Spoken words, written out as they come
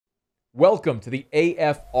Welcome to the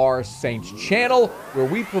AFR Saints channel, where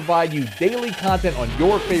we provide you daily content on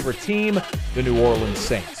your favorite team, the New Orleans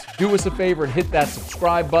Saints. Do us a favor and hit that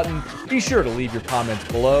subscribe button. Be sure to leave your comments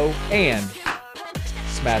below and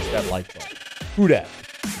smash that like button. Who dat?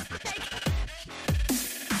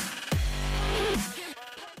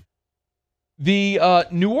 The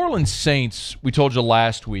New Orleans Saints, we told you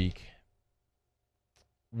last week,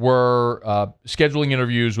 were scheduling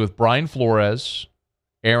interviews with Brian Flores,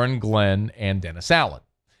 Aaron Glenn, and Dennis Allen.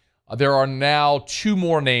 There are now two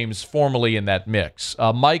more names formally in that mix.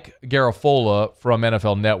 Mike Garafolo from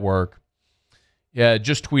NFL Network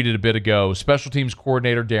just tweeted a bit ago, special teams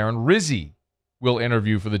coordinator Darren Rizzi will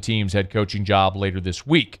interview for the team's head coaching job later this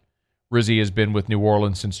week. Rizzi has been with New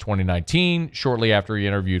Orleans since 2019, shortly after he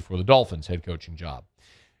interviewed for the Dolphins' head coaching job.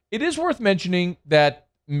 It is worth mentioning that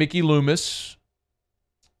Mickey Loomis,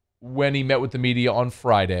 when he met with the media on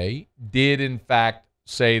Friday, did in fact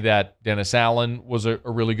say that Dennis Allen was a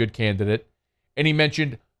really good candidate, and he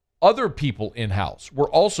mentioned other people in-house were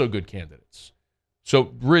also good candidates.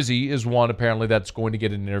 So Rizzi is one apparently that's going to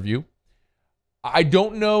get an interview. I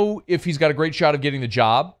don't know if he's got a great shot of getting the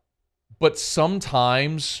job, but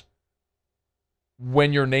sometimes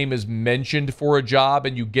when your name is mentioned for a job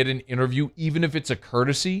and you get an interview, even if it's a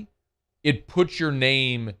courtesy, it puts your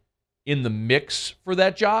name in the mix for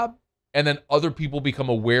that job, and then other people become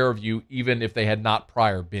aware of you even if they had not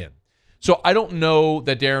prior been. So I don't know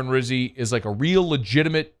that Darren Rizzi is like a real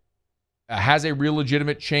legitimate, has a real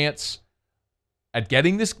legitimate chance at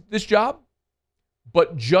getting this job,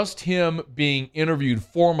 but just him being interviewed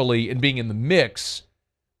formally and being in the mix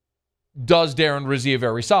does Darren Rizzi a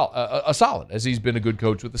very solid, as he's been a good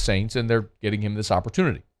coach with the Saints, and they're getting him this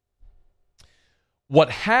opportunity. What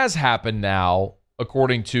has happened now,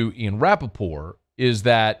 according to Ian Rappaport, is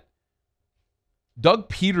that Doug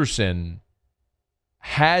Pederson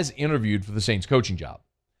has interviewed for the Saints coaching job.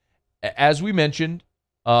 As we mentioned,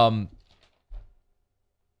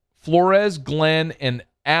 Flores, Glenn, and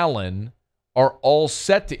Allen are all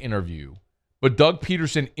set to interview, but Doug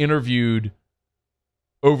Pederson interviewed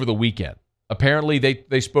over the weekend. Apparently,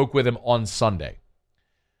 they spoke with him on Sunday.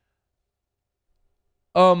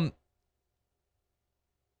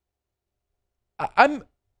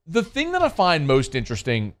 The thing that I find most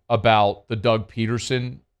interesting about the Doug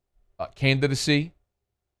Pederson candidacy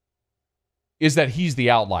is that he's the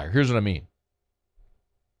outlier. Here's what I mean.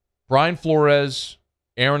 Brian Flores,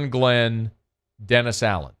 Aaron Glenn, Dennis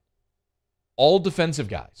Allen, all defensive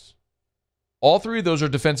guys. All three of those are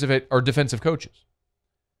defensive coaches.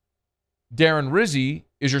 Darren Rizzi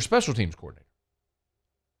is your special teams coordinator.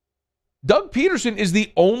 Doug Pederson is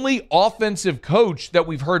the only offensive coach that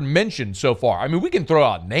we've heard mentioned so far. I mean, we can throw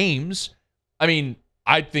out names. I mean,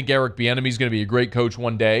 I think Eric Bieniemy is going to be a great coach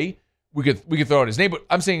one day. We could throw out his name, but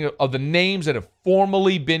I'm saying of the names that have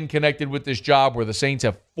formally been connected with this job, where the Saints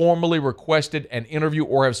have formally requested an interview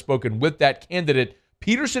or have spoken with that candidate,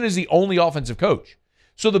 Pederson is the only offensive coach.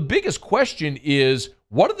 So the biggest question is,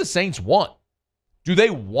 what do the Saints want? Do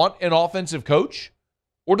they want an offensive coach,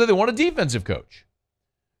 or do they want a defensive coach?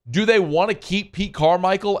 Do they want to keep Pete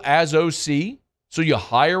Carmichael as OC, so you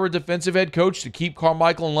hire a defensive head coach to keep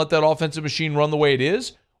Carmichael and let that offensive machine run the way it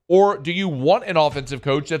is? Or do you want an offensive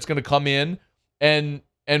coach that's going to come in and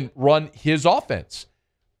run his offense?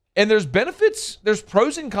 And there's benefits, there's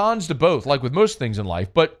pros and cons to both, like with most things in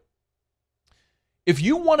life. But if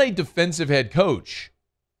you want a defensive head coach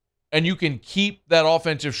and you can keep that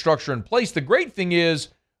offensive structure in place, the great thing is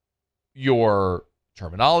your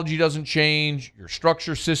terminology doesn't change, your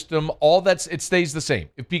structure system, it stays the same.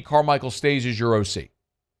 If Pete Carmichael stays as your OC,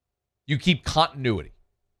 you keep continuity.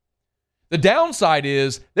 The downside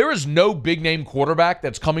is there is no big-name quarterback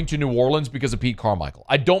that's coming to New Orleans because of Pete Carmichael.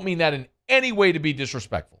 I don't mean that in any way to be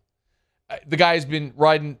disrespectful. The guy has been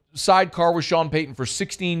riding sidecar with Sean Payton for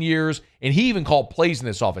 16 years, and he even called plays in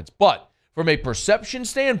this offense. But from a perception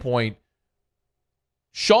standpoint,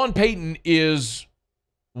 Sean Payton is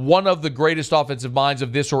one of the greatest offensive minds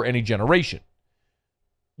of this or any generation.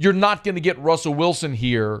 You're not going to get Russell Wilson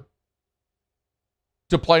here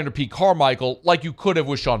to play under Pete Carmichael like you could have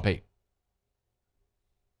with Sean Payton.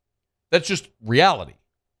 That's just reality.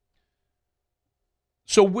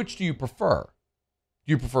 So which do you prefer?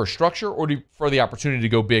 Do you prefer structure, or do you prefer the opportunity to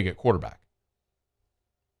go big at quarterback?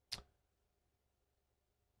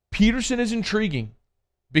 Pederson is intriguing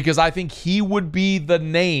because I think he would be the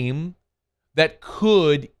name that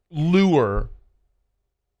could lure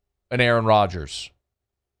an Aaron Rodgers.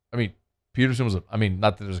 I mean, Pederson was,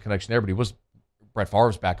 not that there's a connection there, but he was Brett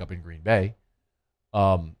Favre's backup in Green Bay.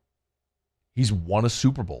 He's won a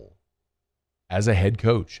Super Bowl as a head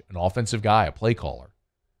coach, an offensive guy, a play caller.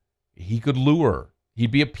 he could lure.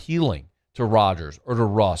 He'd be appealing to Rodgers or to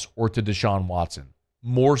Russ or to Deshaun Watson,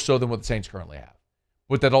 more so than what the Saints currently have.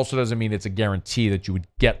 But that also doesn't mean it's a guarantee that you would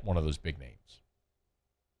get one of those big names.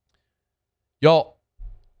 Y'all,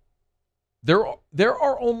 there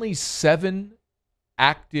are only 7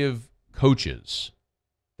 active coaches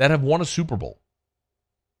that have won a Super Bowl.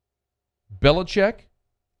 Belichick,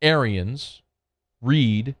 Arians,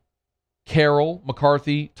 Reed, Carroll,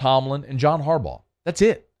 McCarthy, Tomlin, and John Harbaugh. That's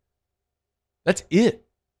it. That's it.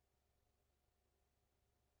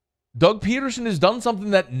 Doug Pederson has done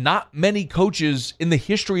something that not many coaches in the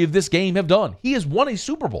history of this game have done. He has won a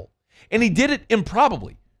Super Bowl, and he did it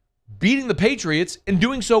improbably, beating the Patriots and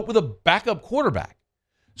doing so with a backup quarterback.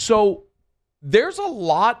 So there's a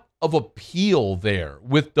lot of appeal there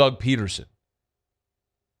with Doug Pederson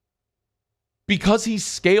because he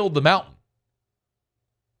scaled the mountain.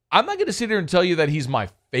 I'm not going to sit here and tell you that he's my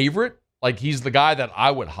favorite, like he's the guy that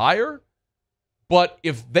I would hire. But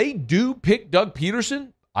if they do pick Doug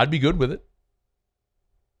Pederson, I'd be good with it.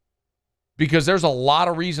 Because there's a lot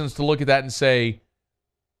of reasons to look at that and say,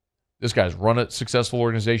 this guy's run a successful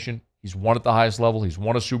organization. He's won at the highest level. He's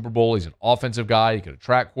won a Super Bowl. He's an offensive guy. He could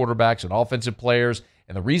attract quarterbacks and offensive players.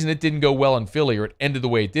 And the reason it didn't go well in Philly, or it ended the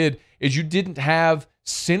way it did, is you didn't have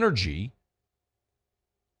synergy,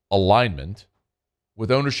 alignment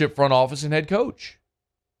with ownership, front office, and head coach.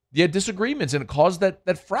 You had disagreements, and it caused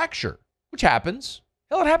that fracture, which happens.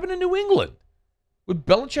 Hell, it happened in New England with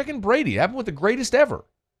Belichick and Brady. It happened with the greatest ever.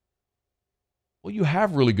 Well, you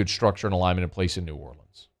have really good structure and alignment in place in New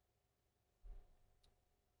Orleans.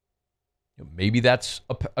 Maybe that's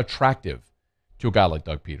attractive to a guy like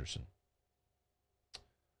Doug Pederson.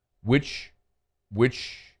 Which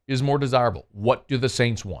is more desirable? What do the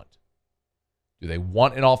Saints want? Do they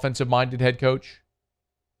want an offensive-minded head coach?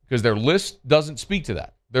 Because their list doesn't speak to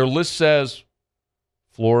that. Their list says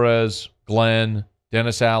Flores, Glenn,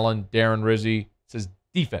 Dennis Allen, Darren Rizzi. It says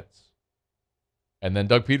defense. And then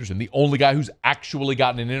Doug Pederson, the only guy who's actually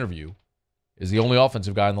gotten an interview, is the only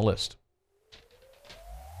offensive guy on the list.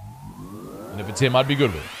 And if it's him, I'd be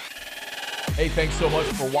good with it. Hey, thanks so much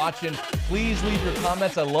for watching. Please leave your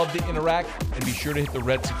comments. I love to interact. And be sure to hit the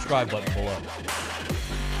red subscribe button below.